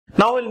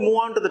Now we'll move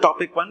on to the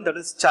topic one, that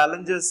is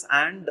challenges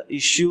and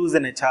issues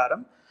in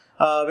HRM.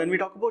 When we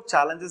talk about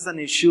challenges and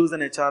issues in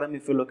HRM,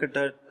 if you look at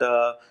it,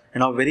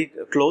 very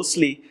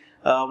closely,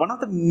 one of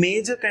the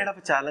major kind of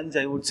a challenge,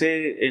 I would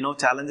say,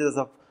 challenges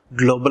of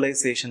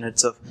globalization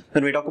itself.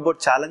 When we talk about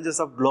challenges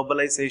of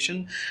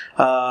globalization,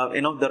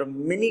 there are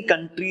many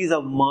countries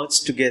have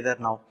merged together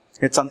now.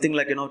 It's something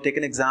like, take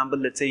an example,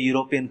 let's say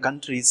European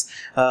countries.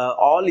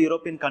 All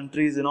European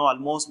countries,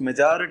 almost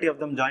majority of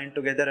them joined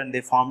together and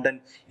they formed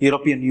an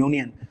European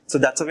Union. So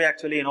that's the way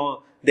actually,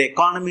 the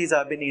economies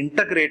have been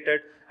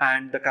integrated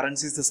and the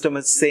currency system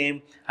is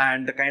same,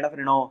 and the kind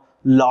of,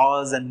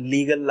 laws and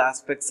legal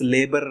aspects,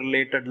 labor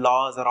related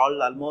laws are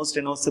all almost,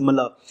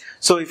 similar.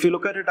 So if you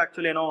look at it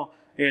actually,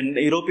 in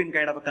European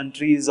kind of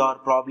countries, or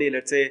probably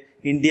let's say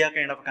India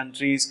kind of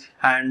countries,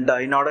 and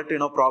in order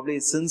to, probably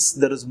since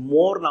there is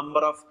more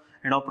number of,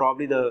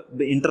 probably the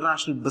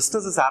international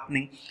business is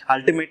happening,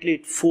 ultimately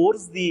it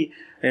forced the,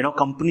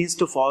 companies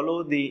to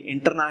follow the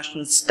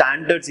international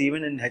standards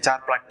even in HR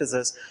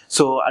practices.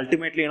 So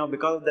ultimately,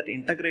 because of that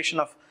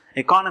integration of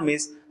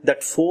economies,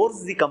 that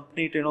force the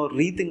company to,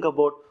 rethink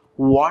about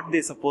what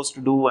they're supposed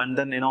to do, and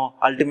then,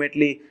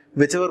 ultimately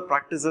whichever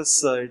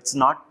practices it's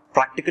not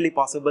practically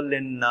possible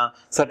in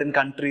certain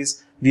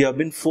countries, we have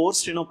been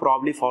forced to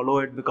probably follow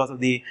it because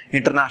of the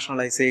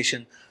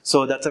internationalization.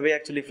 So that's the way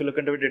actually, if you look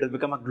into it, it has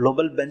become a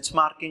global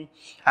benchmarking,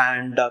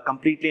 and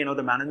completely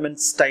the management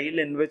style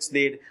in which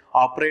they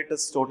operate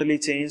is totally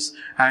changed,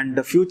 and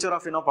the future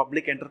of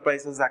public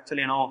enterprises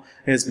actually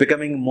is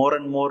becoming more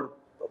and more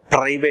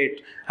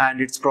private,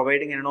 and it's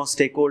providing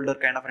stakeholder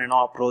kind of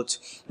approach.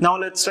 Now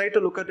let's try to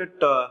look at it,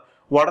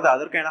 what are the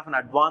other kind of an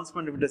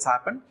advancement if it has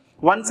happened.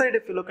 One side,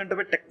 if you look into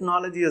it,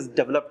 technology has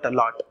developed a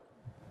lot.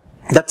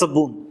 That's a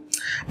boon.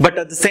 But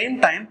at the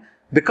same time,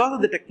 because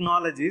of the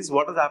technologies,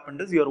 what has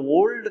happened is your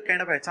old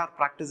kind of HR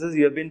practices,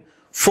 you have been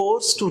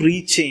forced to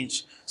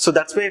rechange. So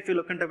that's why if you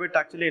look into it,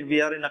 actually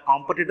we are in a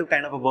competitive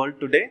kind of a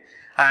world today,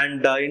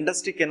 and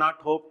industry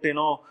cannot hope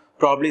to,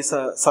 probably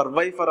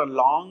survive for a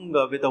long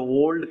with the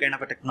old kind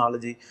of a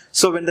technology.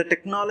 So when the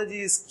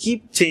technologies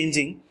keep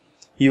changing,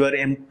 your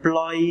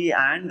employee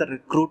and the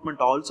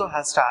recruitment also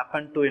has to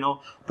happen to,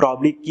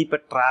 probably keep a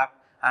trap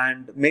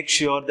and make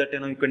sure that,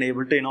 you can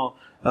able to,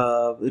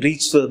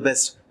 reach to the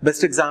best.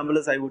 Best example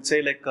is, I would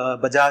say, like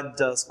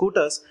Bajaj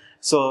scooters.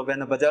 So when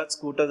the Bajaj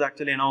scooters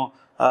actually,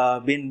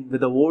 been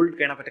with the old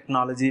kind of a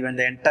technology, when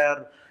the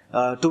entire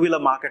two-wheeler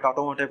market,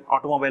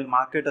 automobile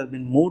market has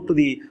been moved to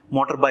the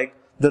motorbike,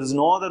 there is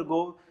no other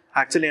go.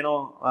 Actually,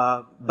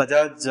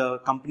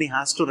 Bajaj company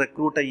has to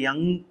recruit a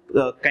young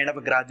kind of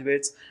a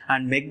graduates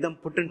and make them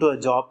put into a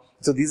job.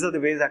 So these are the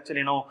ways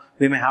actually,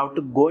 we may have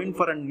to go in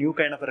for a new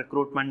kind of a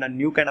recruitment and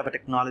new kind of a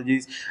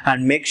technologies,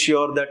 and make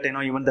sure that,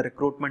 even the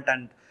recruitment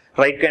and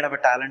right kind of a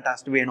talent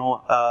has to be,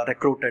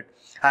 recruited.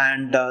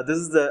 And this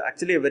is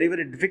actually a very,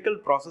 very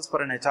difficult process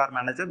for an HR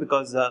manager,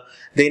 because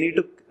they need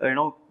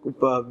to,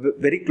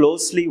 very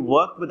closely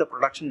work with the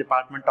production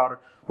department, or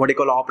what you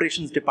call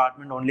operations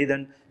department. Only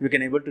then you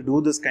can able to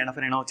do this kind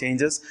of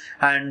changes.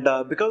 And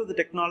because of the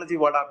technology,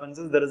 what happens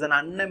is there is an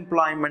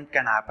unemployment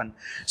can happen.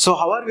 So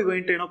how are we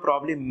going to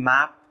probably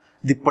map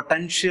the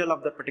potential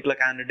of the particular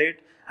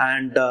candidate,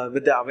 and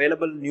with the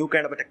available new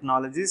kind of a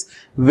technologies,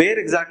 where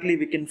exactly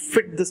we can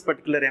fit this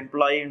particular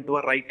employee into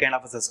a right kind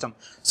of a system.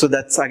 So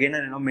that's again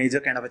a major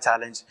kind of a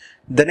challenge.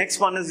 The next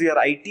one is your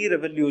IT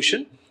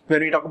revolution.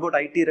 When we talk about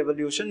IT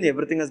revolution,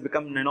 everything has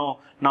become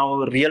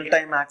now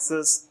real-time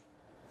access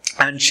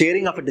and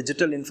sharing of a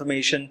digital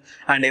information,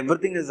 and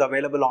everything is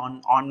available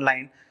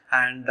online,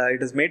 and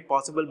it is made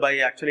possible by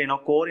actually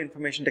core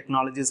information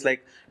technologies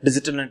like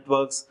digital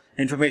networks,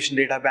 information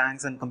data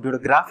banks, and computer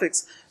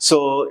graphics.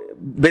 So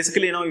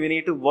basically we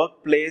need to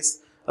workplace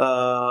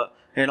of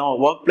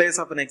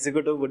an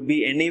executive would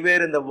be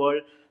anywhere in the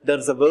world.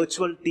 There's a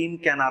virtual team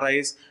can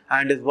arise,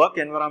 and his work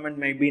environment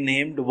may be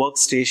named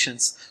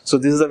workstations. So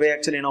this is the way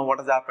actually what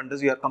has happened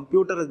is your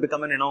computer has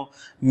become an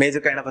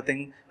major kind of a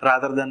thing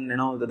rather than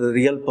the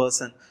real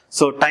person.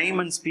 So time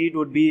and speed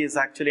would be is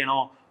actually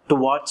to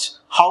watch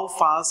how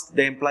fast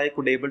the employee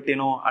could able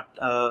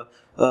to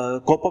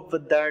cope up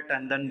with that,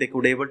 and then they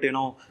could able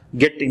to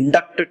get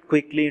inducted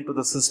quickly into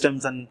the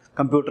systems and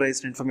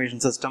computerized information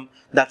system.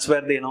 That's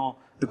where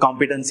the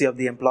competency of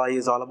the employee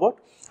is all about.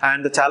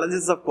 And the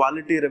challenges of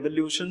quality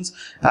revolutions,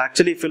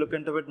 actually if you look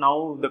into it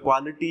now, the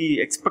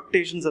quality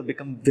expectations have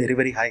become very,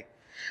 very high,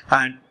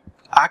 and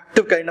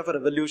active kind of a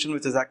revolution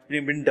which has actually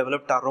been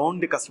developed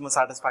around the customer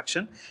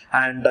satisfaction,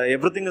 and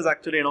everything is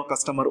actually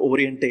customer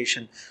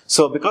orientation.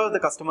 So because of the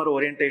customer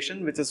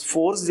orientation, which has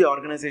forced the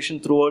organization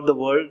throughout the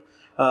world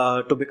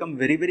to become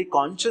very, very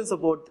conscious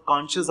about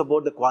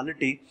the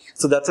quality.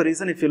 So that's the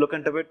reason if you look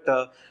into it,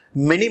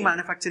 many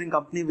manufacturing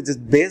company which is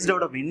based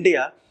out of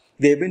India,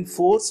 they've been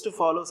forced to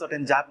follow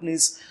certain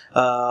Japanese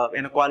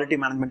quality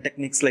management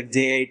techniques like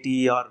JIT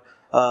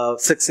or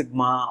Six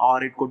Sigma,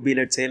 or it could be,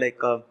 let's say, like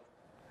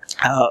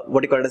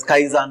what you call it as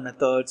Kaizen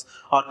methods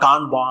or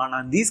Kanban,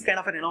 and these kind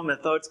of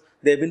methods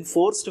they've been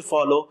forced to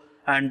follow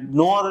and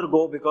no other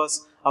go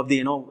because of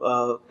the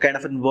kind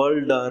of a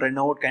world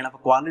renowned kind of a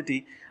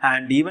quality.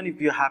 And even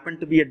if you happen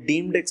to be a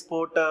deemed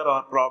exporter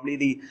or probably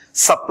the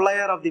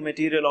supplier of the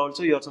material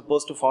also, you are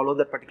supposed to follow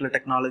that particular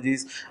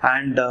technologies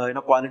and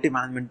quality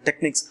management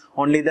techniques.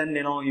 Only then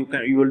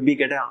you will be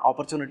get an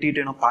opportunity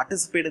to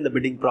participate in the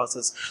bidding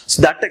process.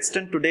 So that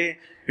extent today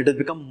it has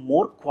become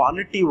more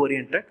quality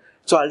oriented.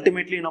 So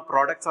ultimately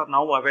products are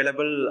now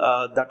available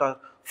that are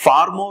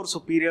far more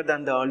superior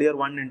than the earlier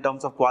one in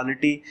terms of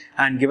quality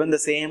and given the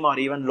same or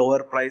even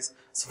lower price.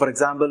 So for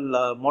example,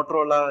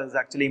 Motorola has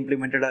actually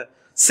implemented a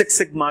Six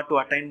Sigma to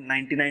attain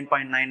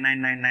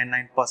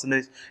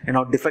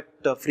 99.99999%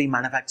 defect free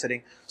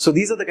manufacturing. So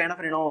these are the kind of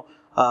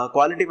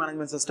quality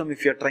management system.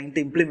 If you are trying to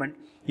implement,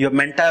 your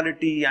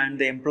mentality and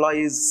the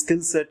employee's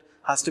skill set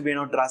has to be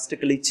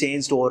drastically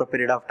changed over a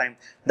period of time.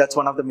 That's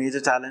one of the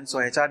major challenges. So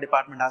HR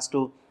department has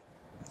to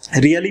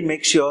really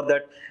make sure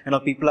that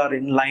people are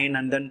in line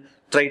and then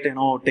try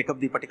to take up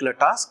the particular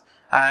task.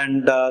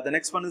 And the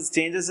next one is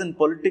changes in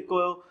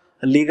political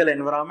legal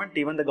environment.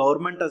 Even the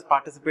government has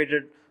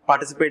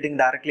participating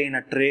directly in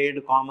a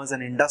trade, commerce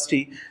and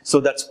industry. So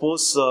that's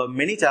posed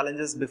many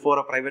challenges before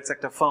a private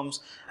sector firms,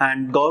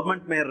 and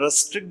government may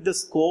restrict the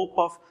scope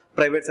of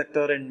private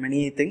sector and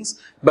many things,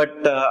 but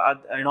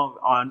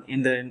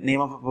in the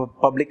name of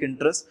public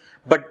interest.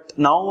 But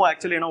now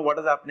actually what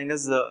is happening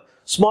is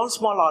small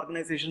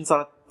organizations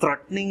are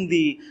threatening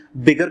the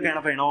bigger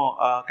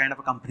kind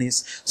of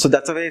companies. So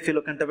that's the way if you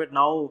look into it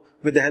now,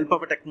 with the help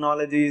of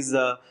technologies,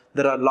 there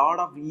are a lot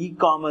of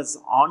e-commerce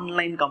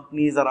online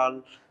companies are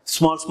all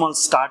small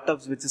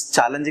startups which is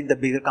challenging the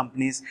bigger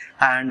companies.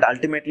 And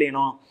ultimately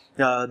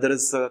there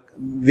is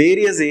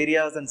various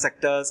areas and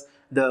sectors.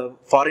 The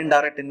foreign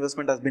direct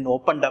investment has been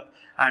opened up,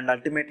 and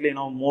ultimately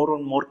more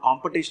and more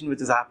competition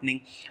which is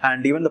happening.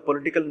 And even the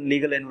political and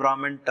legal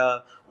environment,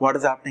 what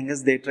is happening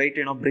is they try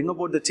to bring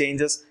about the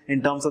changes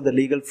in terms of the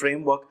legal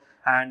framework,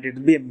 and it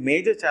will be a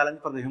major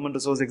challenge for the human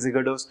resource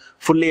executives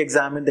fully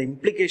examine the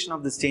implication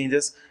of these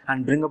changes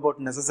and bring about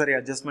necessary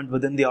adjustment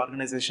within the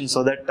organization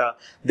so that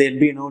they'll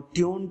be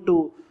tuned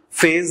to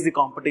face the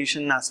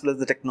competition as well as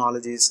the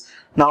technologies.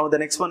 Now the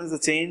next one is the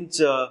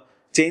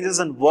changes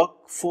in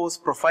workforce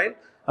profile.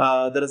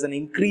 There is an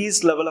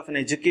increased level of an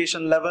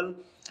education level,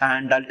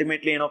 and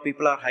ultimately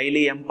people are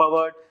highly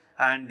empowered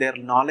and their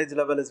knowledge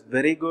level is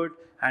very good,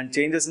 and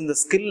changes in the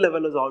skill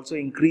level is also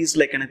increased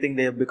like anything.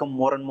 They have become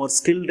more and more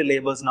skilled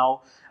laborers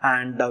now,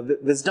 and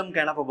wisdom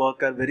kind of a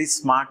worker, very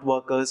smart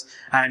workers.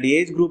 And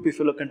age group, if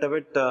you look into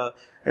it,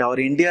 our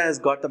India has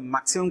got the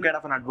maximum kind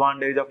of an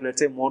advantage of,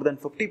 let's say, more than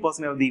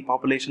 50% of the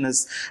population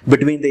is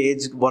between the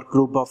age work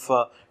group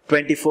of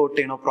 24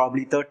 to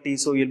probably 30.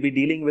 So you'll be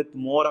dealing with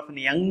more of a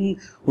young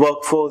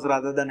workforce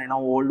rather than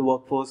old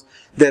workforce.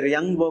 Their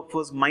young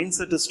workforce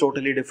mindset is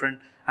totally different,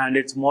 and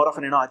it's more of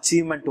an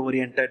achievement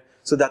oriented.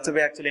 So that's a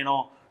way actually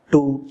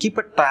to keep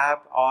a tab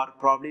or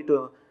probably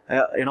to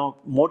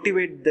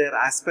motivate their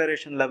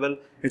aspiration level.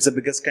 It's the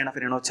biggest kind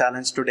of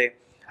challenge today.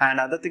 And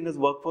other thing is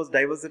workforce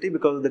diversity,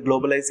 because of the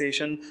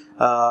globalization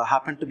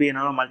happen to be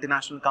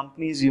multinational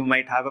companies. You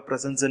might have a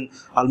presence in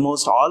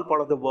almost all part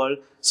of the world.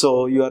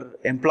 So your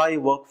employee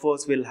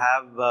workforce will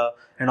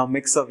have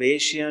mix of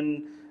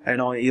Asian,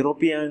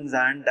 Europeans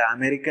and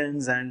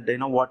Americans and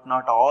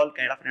whatnot. All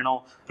kind of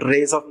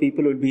race of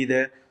people will be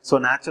there. So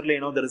naturally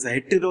there is a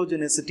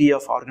heterogeneity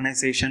of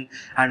organization,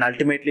 and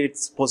ultimately it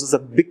poses a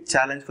big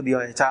challenge for the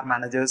HR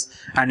managers.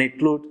 And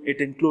it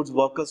includes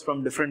workers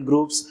from different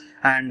groups,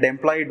 and the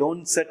employee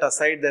don't set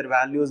aside their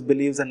values,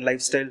 beliefs and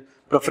lifestyle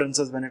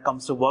preferences when it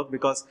comes to work,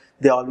 because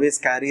they always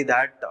carry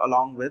that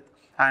along with.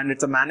 And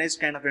it's a managed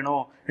kind of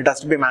it has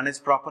to be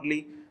managed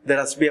properly. There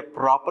has to be a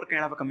proper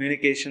kind of a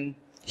communication.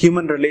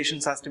 Human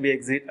relations has to be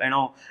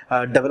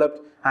developed,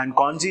 and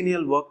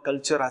congenial work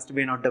culture has to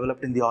be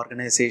developed in the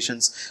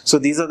organizations. So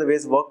these are the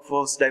ways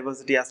workforce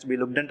diversity has to be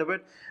looked into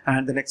it.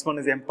 And the next one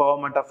is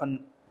empowerment of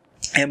an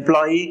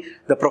employee.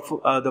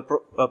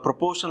 The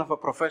proportion of a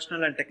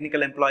professional and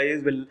technical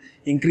employees will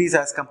increase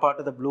as compared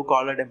to the blue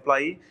collar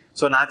employee.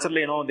 So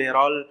naturally they are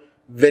all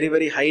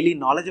very highly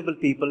knowledgeable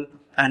people,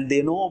 and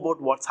they know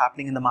about what's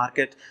happening in the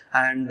market.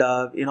 And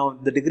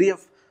the degree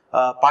of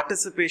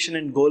participation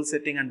in goal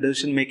setting and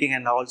decision making,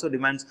 and also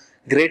demands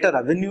greater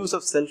avenues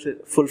of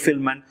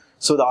self-fulfillment.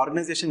 So the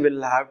organization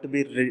will have to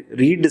be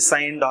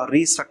redesigned or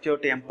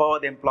restructured to empower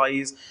the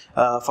employees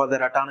for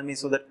their autonomy,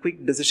 so that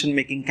quick decision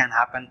making can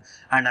happen.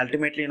 And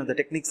ultimately the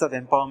techniques of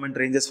empowerment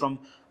ranges from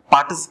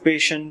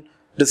participation,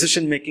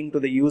 decision making to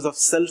the use of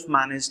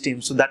self-managed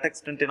teams. So that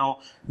extent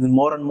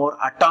more and more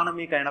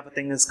autonomy kind of a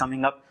thing is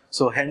coming up.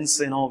 So hence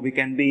we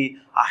can be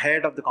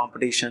ahead of the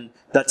competition.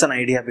 That's an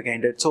idea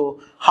behind it. So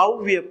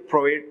how we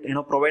provide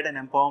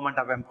an empowerment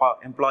of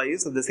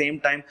employees, at the same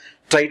time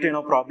try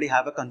to probably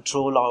have a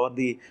control over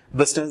the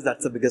business.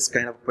 That's the biggest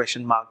kind of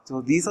question mark.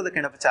 So these are the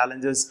kind of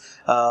challenges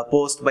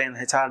posed by an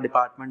HR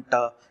department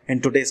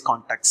in today's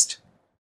context.